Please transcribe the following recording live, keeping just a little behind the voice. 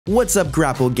What's up,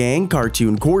 Grapple Gang?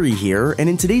 Cartoon Corey here, and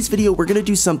in today's video we're gonna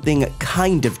do something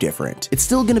kind of different. It's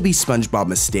still gonna be SpongeBob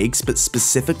mistakes, but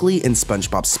specifically in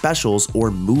SpongeBob specials or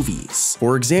movies.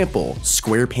 For example,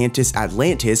 SquarePantis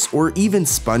Atlantis, or even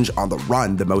Sponge on the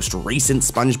Run, the most recent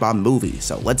SpongeBob movie.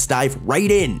 So let's dive right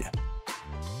in.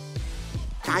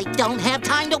 I don't have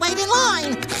time to wait in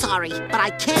line. Sorry, but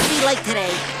I can't be late today.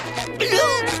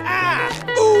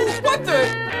 Ooh, what the?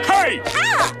 Hey!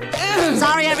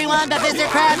 Sorry, everyone, but Mr.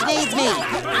 Krabs needs me.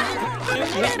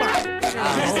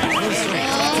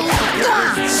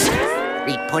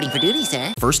 Reporting for duty,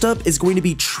 sir. First up is going to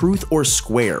be Truth or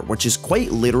Square, which is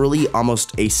quite literally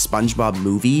almost a SpongeBob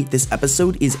movie. This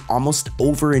episode is almost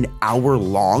over an hour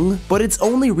long, but it's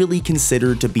only really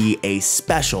considered to be a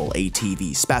special, a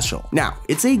TV special. Now,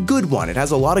 it's a good one. It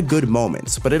has a lot of good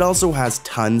moments, but it also has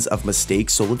tons of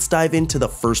mistakes, so let's dive into the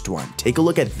first one. Take a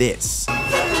look at this.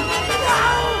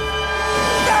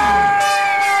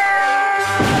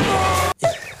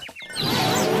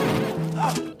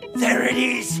 There it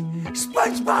is!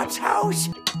 SpongeBob's house!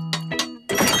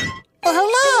 Well,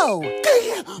 hello!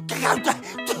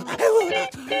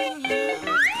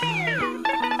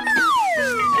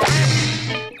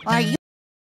 Are you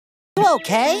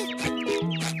okay,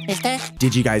 mister?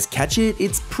 Did you guys catch it?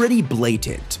 It's pretty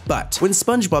blatant, but when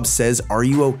SpongeBob says, "Are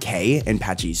you okay?" in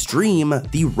Patchy's dream,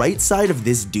 the right side of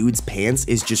this dude's pants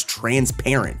is just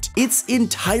transparent. It's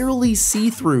entirely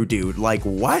see-through, dude. Like,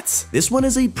 what? This one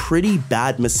is a pretty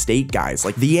bad mistake, guys.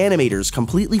 Like, the animators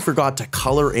completely forgot to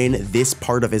color in this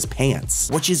part of his pants,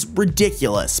 which is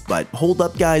ridiculous, but hold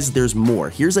up, guys, there's more.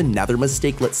 Here's another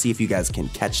mistake. Let's see if you guys can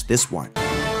catch this one.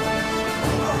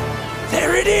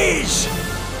 There it is!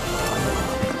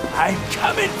 I'm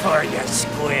coming for you,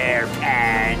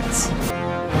 SquarePants!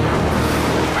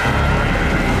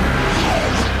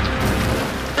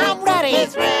 I'm ready!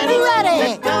 It's ready!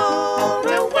 Ready! Go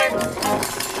to work!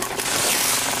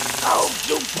 Oh,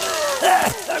 you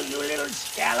little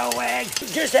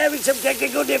scalawag! Just having some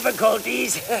technical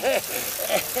difficulties.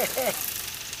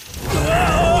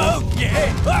 Oh,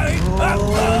 yeah!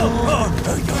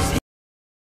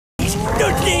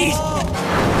 Those knees!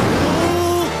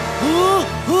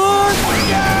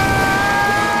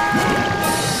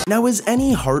 Now, as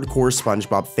any hardcore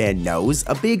SpongeBob fan knows,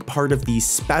 a big part of these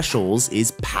specials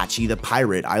is Patchy the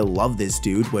Pirate. I love this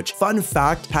dude, which, fun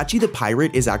fact, Patchy the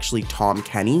Pirate is actually Tom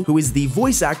Kenny, who is the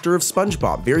voice actor of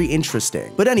SpongeBob. Very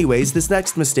interesting. But anyways, this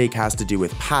next mistake has to do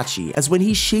with Patchy, as when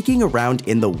he's shaking around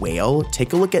in the whale,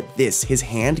 take a look at this, his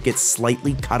hand gets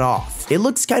slightly cut off. It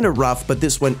looks kind of rough, but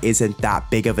this one isn't that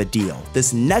big of a deal.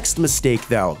 This next mistake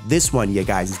though, this one you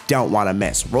guys don't want to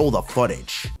miss. Roll the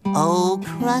footage. Oh,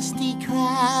 Krusty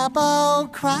Krab, oh,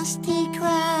 Krusty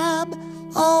Krab.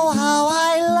 Oh, how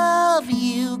I love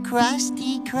you,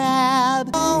 Krusty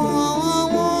Krab.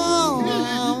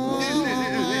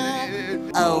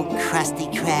 Oh,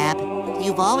 Krusty Krab,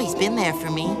 you've always been there for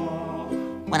me.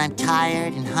 When I'm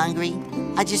tired and hungry,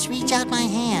 I just reach out my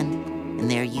hand, and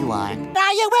there you are.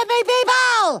 Are you with me,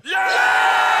 people?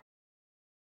 Yeah!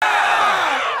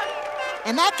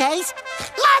 In that case,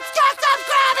 let's get some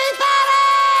Krabby Patty!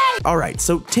 Alright,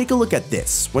 so take a look at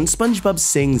this. When SpongeBob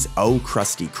sings "Oh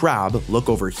Krusty Krab," look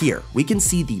over here. We can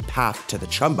see the path to the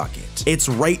chum bucket. It's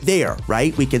right there,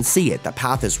 right? We can see it. The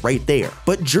path is right there.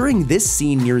 But during this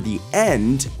scene near the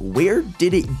end, where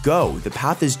did it go? The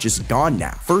path is just gone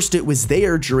now. First it was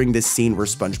there during this scene where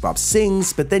SpongeBob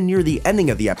sings, but then near the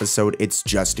ending of the episode, it's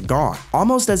just gone.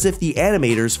 Almost as if the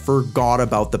animators forgot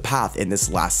about the path in this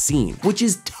last scene, which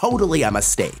is totally a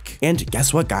mistake. And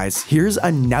guess what, guys? Here's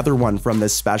another one from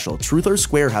this special. Truth or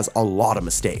Square has a lot of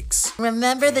mistakes.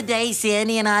 Remember the day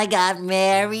Sandy and I got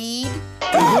married?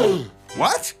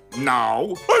 What?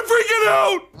 No. I'm freaking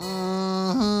out!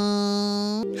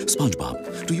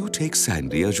 SpongeBob, do you take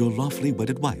Sandy as your lawfully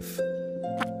wedded wife?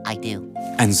 I do.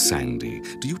 And Sandy,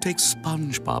 do you take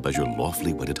SpongeBob as your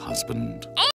lawfully wedded husband?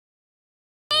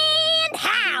 And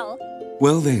how?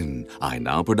 Well then, I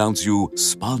now pronounce you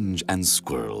Sponge and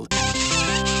Squirrel.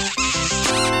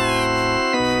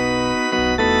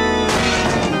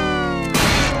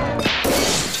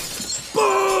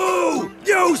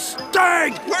 You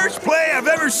stink! Worst play I've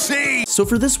ever seen! So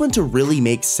for this one to really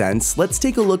make sense, let's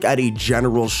take a look at a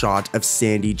general shot of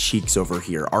Sandy Cheeks over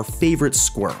here, our favorite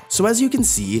squirrel. So as you can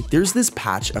see, there's this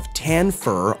patch of tan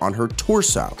fur on her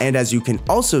torso. And as you can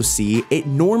also see, it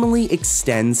normally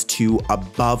extends to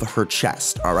above her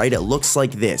chest, all right? It looks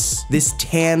like this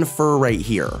tan fur right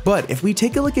here. But if we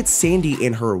take a look at Sandy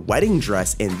in her wedding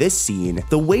dress in this scene,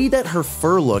 the way that her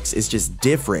fur looks is just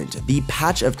different. The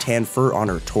patch of tan fur on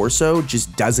her torso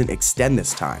just doesn't extend again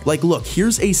this time. Like, look,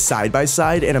 here's a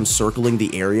side-by-side and I'm circling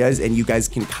the areas and you guys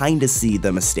can kind of see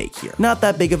the mistake here. Not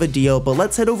that big of a deal, but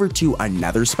let's head over to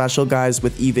another special, guys,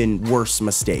 with even worse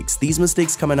mistakes. These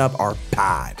mistakes coming up are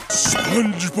bad.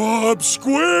 SpongeBob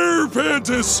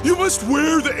SquarePantis, you must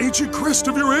wear the ancient crest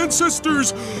of your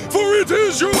ancestors, for it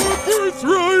is your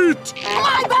birthright!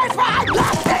 My birthright!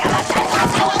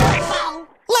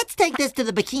 Let's take this to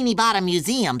the Bikini Bottom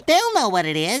Museum. They'll know what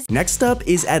it is. Next up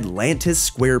is Atlantis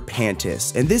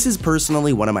SquarePantis, and this is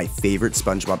personally one of my favorite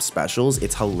SpongeBob specials.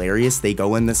 It's hilarious. They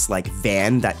go in this like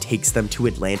van that takes them to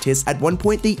Atlantis. At one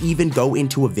point, they even go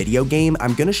into a video game.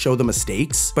 I'm gonna show the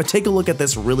mistakes, but take a look at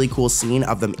this really cool scene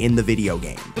of them in the video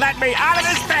game. Let me out of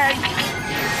this thing!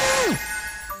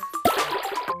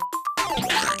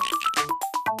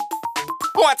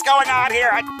 What's going on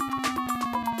here?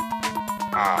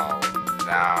 Oh,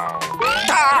 no.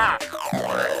 Ah!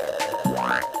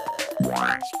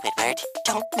 Squidward,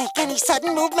 don't make any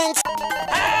sudden movements.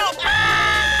 Help!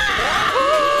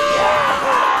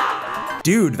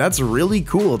 Dude, that's really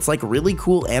cool. It's like really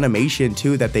cool animation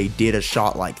too that they did a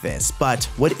shot like this. But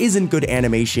what isn't good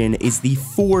animation is the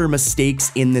 4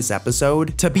 mistakes in this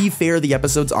episode. To be fair, the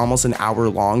episode's almost an hour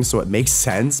long, so it makes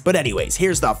sense. But anyways,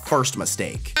 here's the first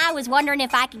mistake. I was wondering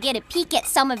if I could get a peek at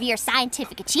some of your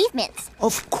scientific achievements.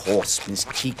 Of course, Miss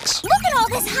Cheeks. Look at all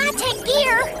this high-tech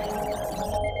gear!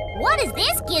 What does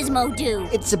this gizmo do?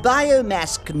 It's a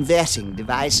biomass converting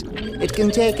device. It can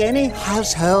take any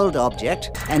household object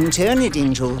and turn it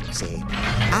into, say,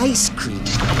 ice cream.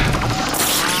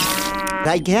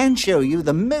 I can show you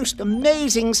the most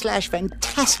amazing /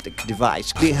 fantastic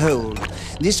device. Behold,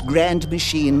 this grand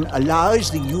machine allows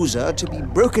the user to be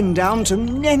broken down to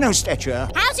nanostature.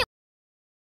 How's it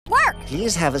work?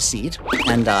 Please have a seat,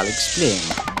 and I'll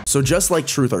explain. So just like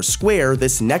Truth or Square,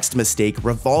 this next mistake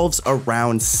revolves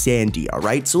around Sandy,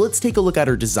 alright? So let's take a look at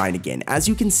her design again. As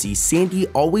you can see, Sandy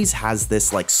always has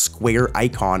this like square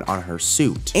icon on her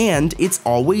suit, and it's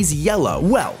always yellow.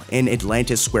 Well, in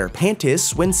Atlantis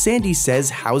SquarePantis, when Sandy says,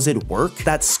 "How's it work?"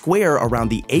 that square around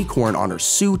the acorn on her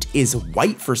suit is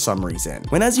white for some reason.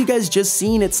 When, as you guys just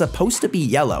seen, it's supposed to be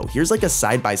yellow. Here's like a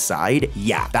side-by-side.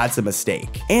 Yeah, that's a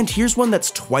mistake. And here's one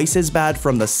that's twice as bad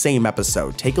from the same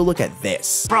episode. Take a look at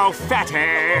this. Prophetic!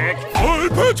 I'm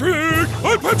Patrick!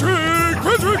 I'm Patrick!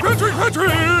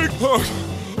 Patrick! I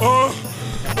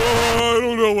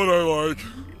don't know what I like.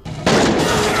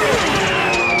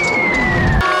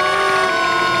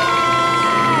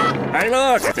 Hey,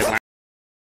 look! It's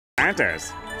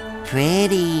Atlantis.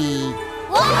 Pretty.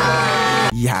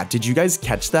 Yeah, did you guys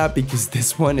catch that? Because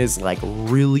this one is like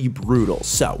really brutal.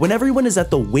 So when everyone is at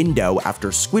the window after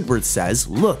Squidward says,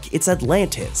 "Look, it's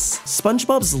Atlantis,"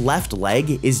 SpongeBob's left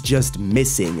leg is just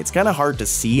missing. It's kind of hard to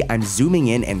see. I'm zooming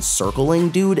in and circling,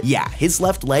 dude. Yeah, his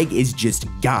left leg is just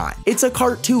gone. It's a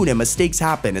cartoon and mistakes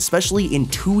happen, especially in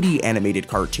 2D animated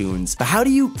cartoons. But how do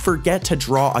you forget to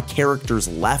draw a character's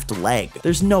left leg?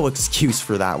 There's no excuse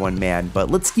for that one, man.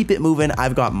 But let's keep it moving.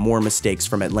 I've got more mistakes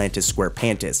from Atlantis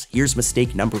SquarePantis. Here's mistake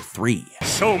number 3.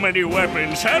 So many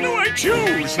weapons, how do I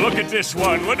choose? Look at this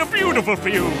one, what a beautiful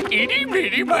view. Eeny,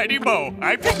 meeny, miny, mo.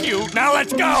 I pick you, now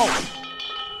let's go!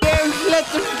 Don't let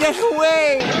them get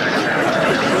away!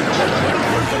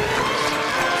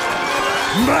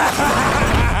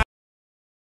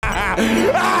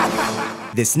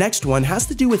 This next one has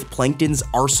to do with Plankton's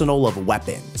arsenal of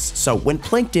weapons. So when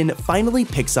Plankton finally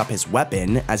picks up his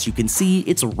weapon, as you can see,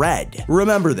 it's red.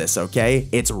 Remember this, okay?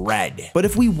 It's red. But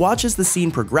if we watch as the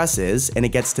scene progresses and it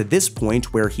gets to this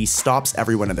point where he stops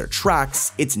everyone in their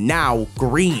tracks, it's now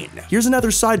green. Here's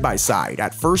another side-by-side.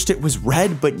 At first it was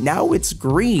red, but now it's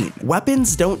green.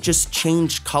 Weapons don't just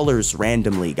change colors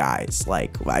randomly, guys.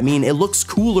 Like, I mean, it looks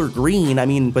cooler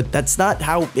green, but that's not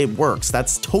how it works.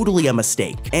 That's totally a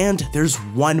mistake. And there's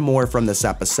one more from this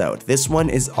episode. This one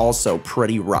is also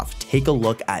pretty rough. Take a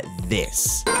look at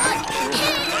this.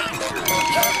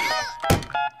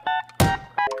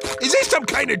 Is this some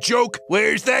kind of joke?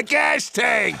 Where's the gas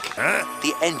tank? Huh?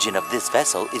 The engine of this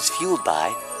vessel is fueled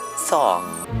by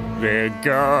song. They're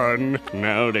gone.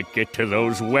 Now to get to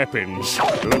those weapons.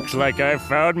 Looks like I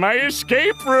found my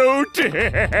escape route.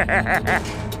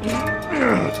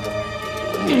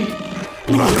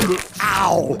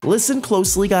 Ow! Listen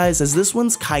closely, guys, as this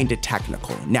one's kinda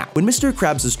technical. Now, when Mr.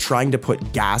 Krabs is trying to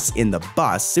put gas in the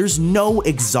bus, there's no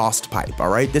exhaust pipe,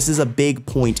 alright? This is a big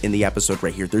point in the episode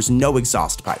right here. There's no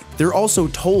exhaust pipe. They're also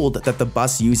told that the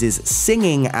bus uses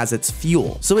singing as its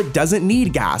fuel, so it doesn't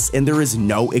need gas, and there is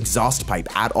no exhaust pipe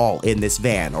at all in this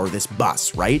van or this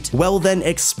bus, right? Well, then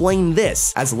explain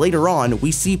this, as later on,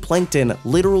 we see Plankton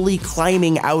literally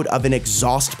climbing out of an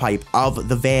exhaust pipe of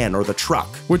the van or the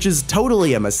truck, which is totally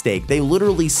really a mistake. They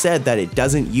literally said that it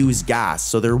doesn't use gas,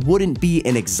 so there wouldn't be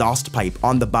an exhaust pipe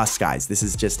on the bus, guys. This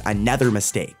is just another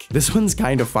mistake. This one's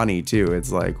kind of funny too.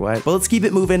 It's like, what? But let's keep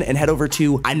it moving and head over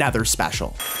to another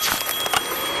special.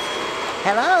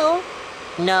 Hello?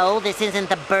 No, this isn't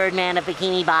the Birdman of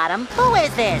Bikini Bottom. Who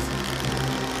is this?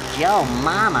 Joe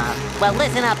Mama. Well,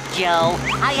 listen up, Joe.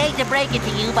 I hate to break it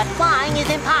to you, but flying is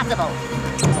impossible.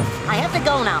 I have to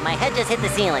go now. My head just hit the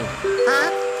ceiling. Huh?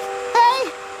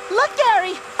 Hey, look,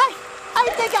 Gary. I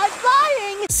think I'm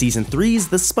flying! Season 3's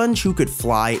The Sponge Who Could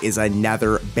Fly is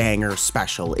another banger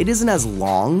special. It isn't as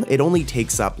long, it only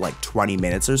takes up like 20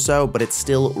 minutes or so, but it's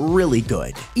still really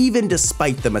good, even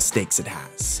despite the mistakes it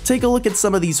has. Take a look at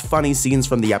some of these funny scenes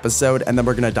from the episode, and then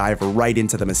we're gonna dive right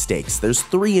into the mistakes. There's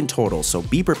 3 in total, so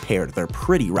be prepared, they're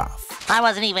pretty rough. I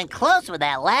wasn't even close with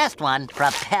that last one.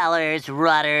 Propellers,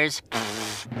 rudders.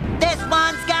 This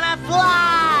one's gonna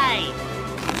fly!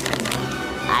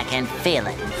 I can feel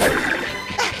it.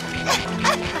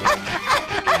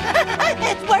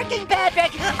 It's working,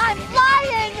 Patrick! I'm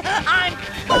flying! I'm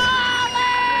falling!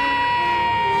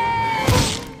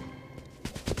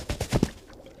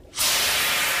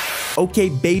 Okay,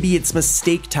 baby, it's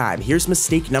mistake time. Here's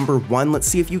mistake number 1. Let's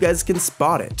see if you guys can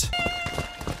spot it.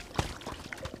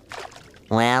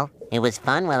 Well, it was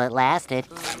fun while it lasted.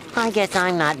 I guess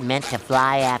I'm not meant to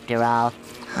fly after all.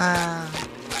 Huh?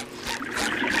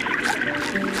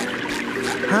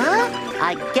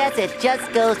 I guess it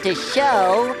just goes to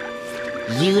show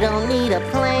you don't need a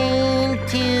plane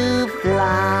to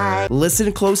fly.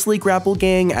 Listen closely, Grapple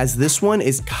Gang, as this one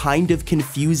is kind of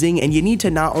confusing, and you need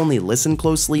to not only listen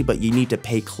closely, but you need to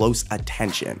pay close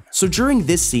attention. So during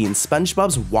this scene,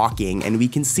 SpongeBob's walking, and we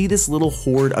can see this little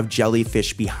horde of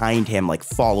jellyfish behind him, like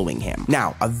following him.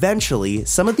 Now, eventually,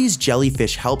 some of these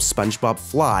jellyfish help SpongeBob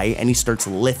fly, and he starts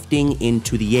lifting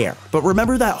into the air. But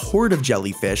remember that horde of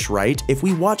jellyfish, right? If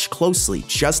we watch closely,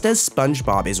 just as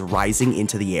SpongeBob is rising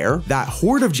into the air, that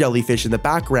horde of jellyfish in the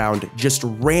background just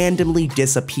randomly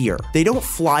disappear. They don't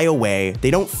fly away,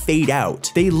 they don't fade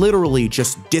out, they literally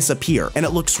just disappear, and it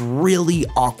looks really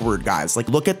awkward, guys. Like,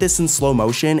 look at this in slow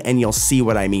motion and you'll see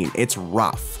what I mean. It's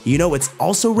rough. You know what's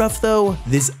also rough though?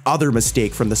 This other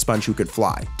mistake from the Sponge Who Could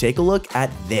Fly. Take a look at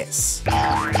this.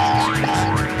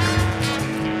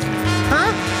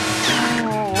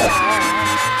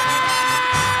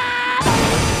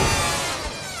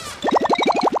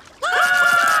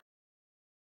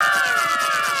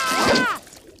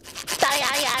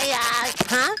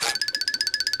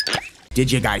 Did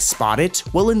you guys spot it?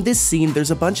 Well, in this scene,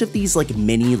 there's a bunch of these like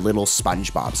mini little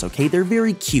SpongeBobs, okay? They're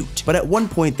very cute, but at one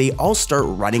point they all start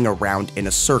running around in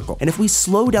a circle. And if we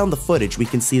slow down the footage, we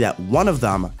can see that one of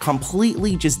them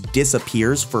completely just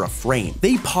disappears for a frame.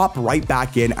 They pop right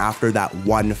back in after that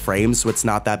one frame, so it's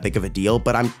not that big of a deal,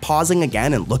 but I'm pausing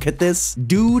again and look at this.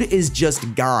 Dude is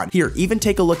just gone. Here, even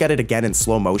take a look at it again in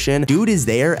slow motion. Dude is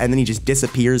there and then he just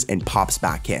disappears and pops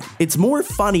back in. It's more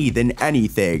funny than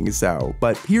anything, so,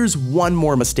 but here's one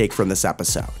more mistake from this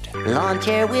episode.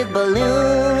 Launcher with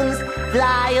balloons,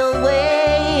 fly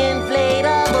away,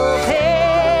 inflatable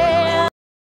pants.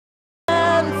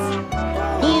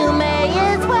 You may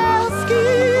as well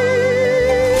skip.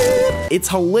 It's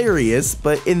hilarious,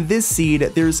 but in this scene,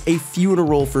 there's a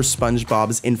funeral for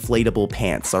SpongeBob's inflatable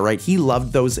pants, all right? He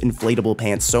loved those inflatable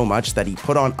pants so much that he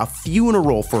put on a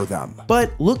funeral for them.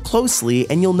 But look closely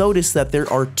and you'll notice that there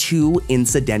are 2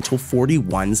 incidental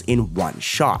 41s in one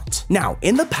shot. Now,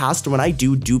 in the past, when I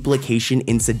do duplication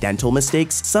incidental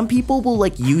mistakes, some people will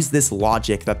like use this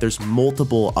logic that there's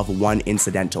multiple of one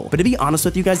incidental. But to be honest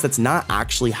with you guys, that's not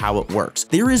actually how it works.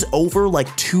 There is over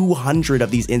like 200 of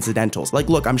these incidentals. Like,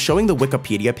 look, I'm showing the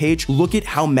Wikipedia page. Look at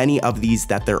how many of these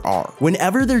that there are.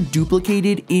 Whenever they're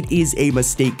duplicated, it is a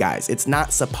mistake, guys. It's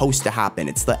not supposed to happen.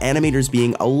 It's the animators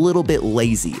being a little bit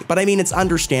lazy. But I mean, it's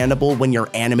understandable when you're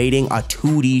animating a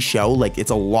 2D show, like it's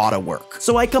a lot of work.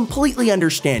 So I completely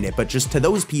understand it, but just to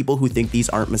those people who think these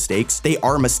aren't mistakes, they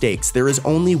are mistakes. There is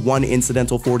only one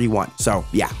incidental 41. So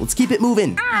yeah, let's keep it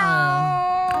moving.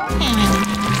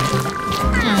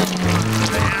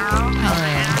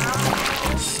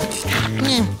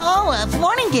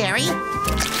 Morning, Gary.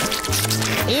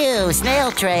 Ew,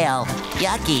 snail trail.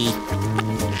 Yucky.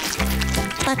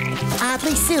 But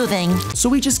oddly soothing. So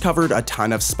we just covered a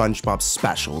ton of SpongeBob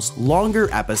specials, longer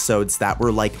episodes that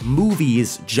were like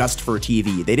movies just for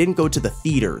TV. They didn't go to the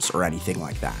theaters or anything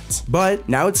like that. But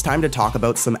now it's time to talk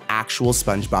about some actual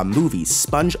SpongeBob movies.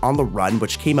 Sponge on the Run,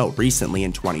 which came out recently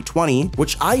in 2020,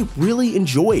 which I really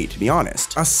enjoyed, to be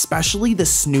honest. Especially the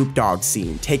Snoop Dogg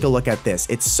scene. Take a look at this.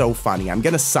 It's so funny. I'm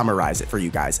gonna summarize it for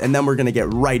you guys, and then we're gonna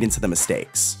get right into the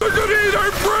mistakes. They're gonna eat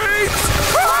our brains!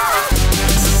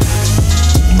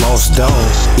 lost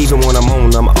dog. Even when I'm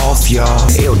on, I'm off, y'all.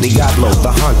 El Diablo,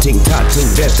 the haunting tattoo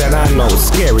veterano.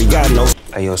 Scary, got no.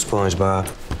 Hey, yo,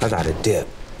 SpongeBob, I got a dip.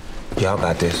 Y'all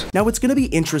got this. Now, what's gonna be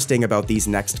interesting about these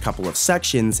next couple of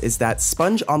sections is that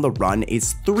Sponge on the Run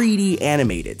is 3D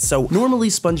animated. So normally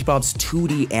SpongeBob's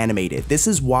 2D animated. This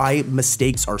is why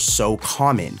mistakes are so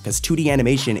common, because 2D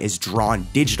animation is drawn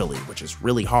digitally, which is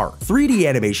really hard. 3D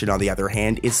animation, on the other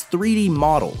hand, is 3D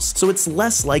models, so it's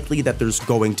less likely that there's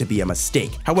going to be a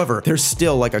mistake. However, there's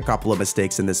still like a couple of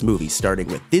mistakes in this movie, starting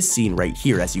with this scene right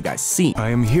here, as you guys see.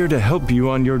 I am here to help you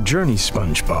on your journey,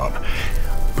 SpongeBob.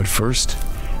 But first,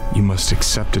 you must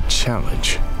accept a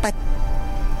challenge. But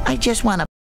I just want to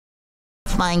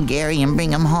find Gary and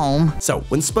bring him home. So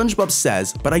when SpongeBob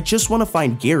says, but I just want to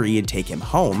find Gary and take him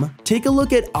home, take a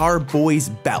look at our boy's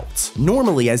belt.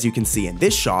 Normally, as you can see in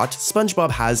this shot,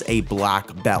 SpongeBob has a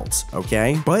black belt,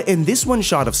 okay? But in this one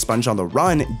shot of Sponge on the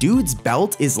Run, dude's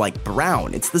belt is like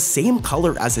brown. It's the same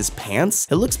color as his pants.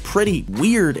 It looks pretty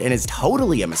weird and is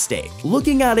totally a mistake.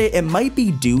 Looking at it, it might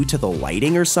be due to the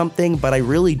lighting or something, but I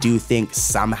really do think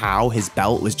somehow his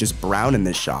belt was just brown in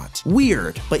this shot.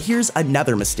 Weird, but here's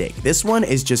another mistake. This one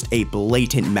is just a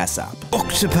blatant mess up.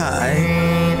 Octopi.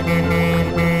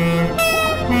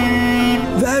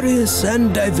 Various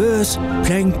and diverse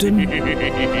plankton.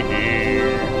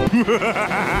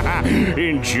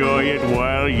 Enjoy it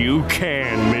while you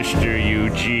can, Mr.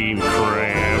 Eugene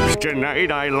Krabs.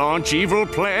 Tonight I launch evil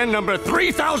plan number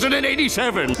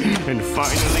 3087 and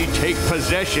finally take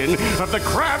possession of the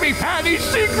Krabby Patty's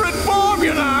secret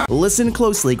formula. Listen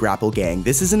closely, Grapple Gang.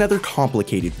 This is another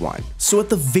complicated one. So at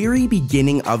the very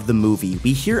beginning of the movie,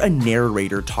 we hear a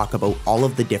narrator talk about all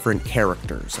of the different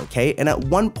characters, okay? And at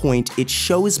one point, it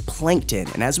shows Plankton.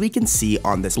 And as we can see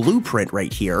on this blueprint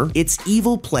right here, it's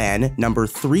evil plan number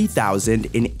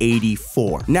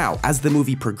 3084. Now, as the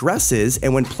movie progresses,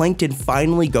 and when Plankton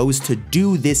finally goes to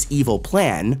do this evil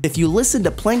plan, if you listen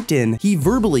to Plankton, he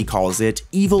verbally calls it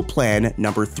evil plan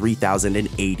number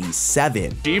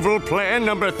 3087. Evil plan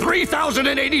number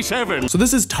 3087. So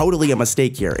this is totally a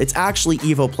mistake here. It's actually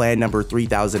evil plan number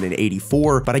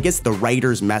 3084, but I guess the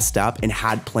writers messed up and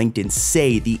had Plankton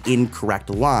say the incorrect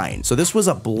line. So this was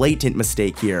a blatant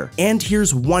mistake here. And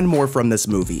here's one more from this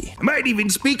movie. I might even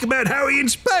speak about how he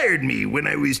inspired me when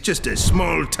I was just a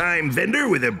small-time vendor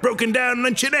with a broken-down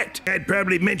luncheonette. I'd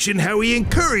probably mention how he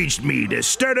encouraged me to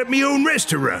start up my own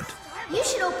restaurant. You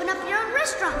should open up your own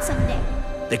restaurant someday.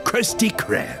 The Krusty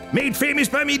Krab, made famous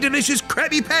by me delicious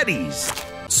Krabby Patties.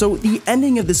 So the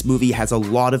ending of this movie has a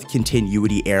lot of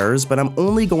continuity errors, but I'm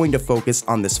only going to focus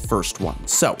on this first one.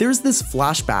 So there's this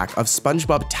flashback of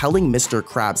SpongeBob telling Mr.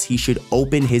 Krabs he should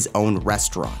open his own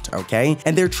restaurant, okay?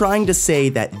 And they're trying to say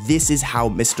that this is how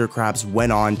Mr. Krabs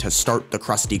went on to start the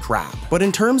Krusty Krab. But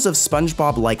in terms of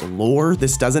SpongeBob-like lore,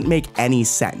 this doesn't make any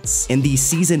sense. In the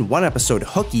season 1 episode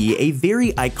Hooky, a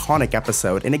very iconic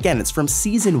episode, and again, it's from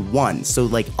season 1, so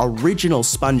like original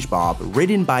SpongeBob,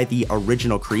 written by the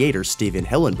original creator, Steven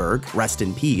Hillenburg, rest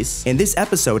in peace. In this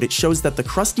episode, it shows that the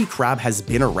Krusty Krab has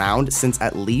been around since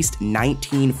at least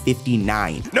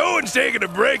 1959. No one's taken a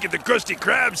break at the Krusty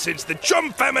Krab since the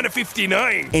Chum Famine of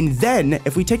 '59. And then,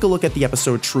 if we take a look at the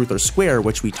episode Truth or Square,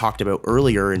 which we talked about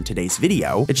earlier in today's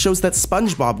video, it shows that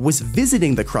SpongeBob was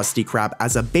visiting the Krusty Krab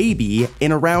as a baby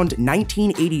in around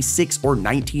 1986 or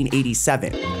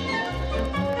 1987.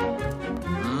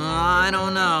 I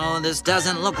don't know. This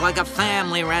doesn't look like a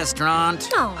family restaurant.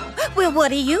 Oh, well, what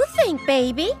do you think,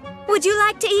 baby? Would you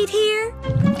like to eat here?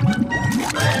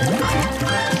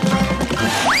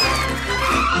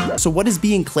 So what is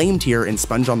being claimed here in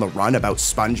Sponge on the Run about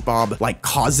SpongeBob, like,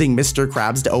 causing Mr.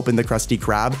 Krabs to open the Krusty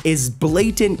Krab is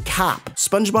blatant cap.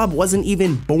 SpongeBob wasn't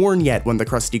even born yet when the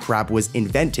Krusty Krab was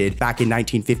invented back in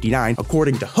 1959,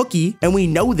 according to Hooky, and we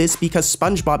know this because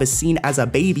SpongeBob is seen as a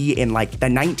baby in, like, the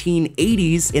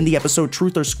 1980s in the episode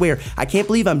Truth or Square. I can't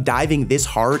believe I'm diving this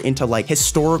hard into, like,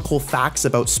 historical facts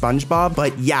about SpongeBob,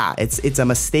 but yeah, it's a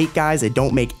mistake, guys. It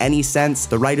don't make any sense.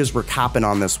 The writers were capping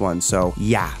on this one, so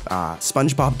yeah,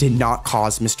 SpongeBob did not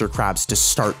cause Mr. Krabs to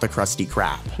start the Krusty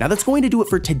Krab. Now that's going to do it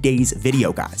for today's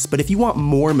video, guys, but if you want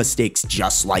more mistakes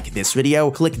just like this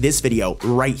video, click this video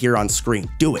right here on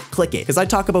screen. Do it, click it, because I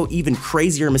talk about even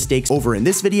crazier mistakes over in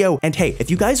this video. And hey,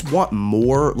 if you guys want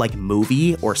more like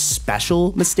movie or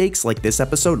special mistakes like this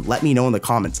episode, let me know in the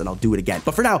comments and I'll do it again.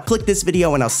 But for now, click this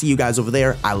video and I'll see you guys over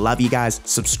there. I love you guys.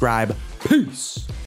 Subscribe. Peace.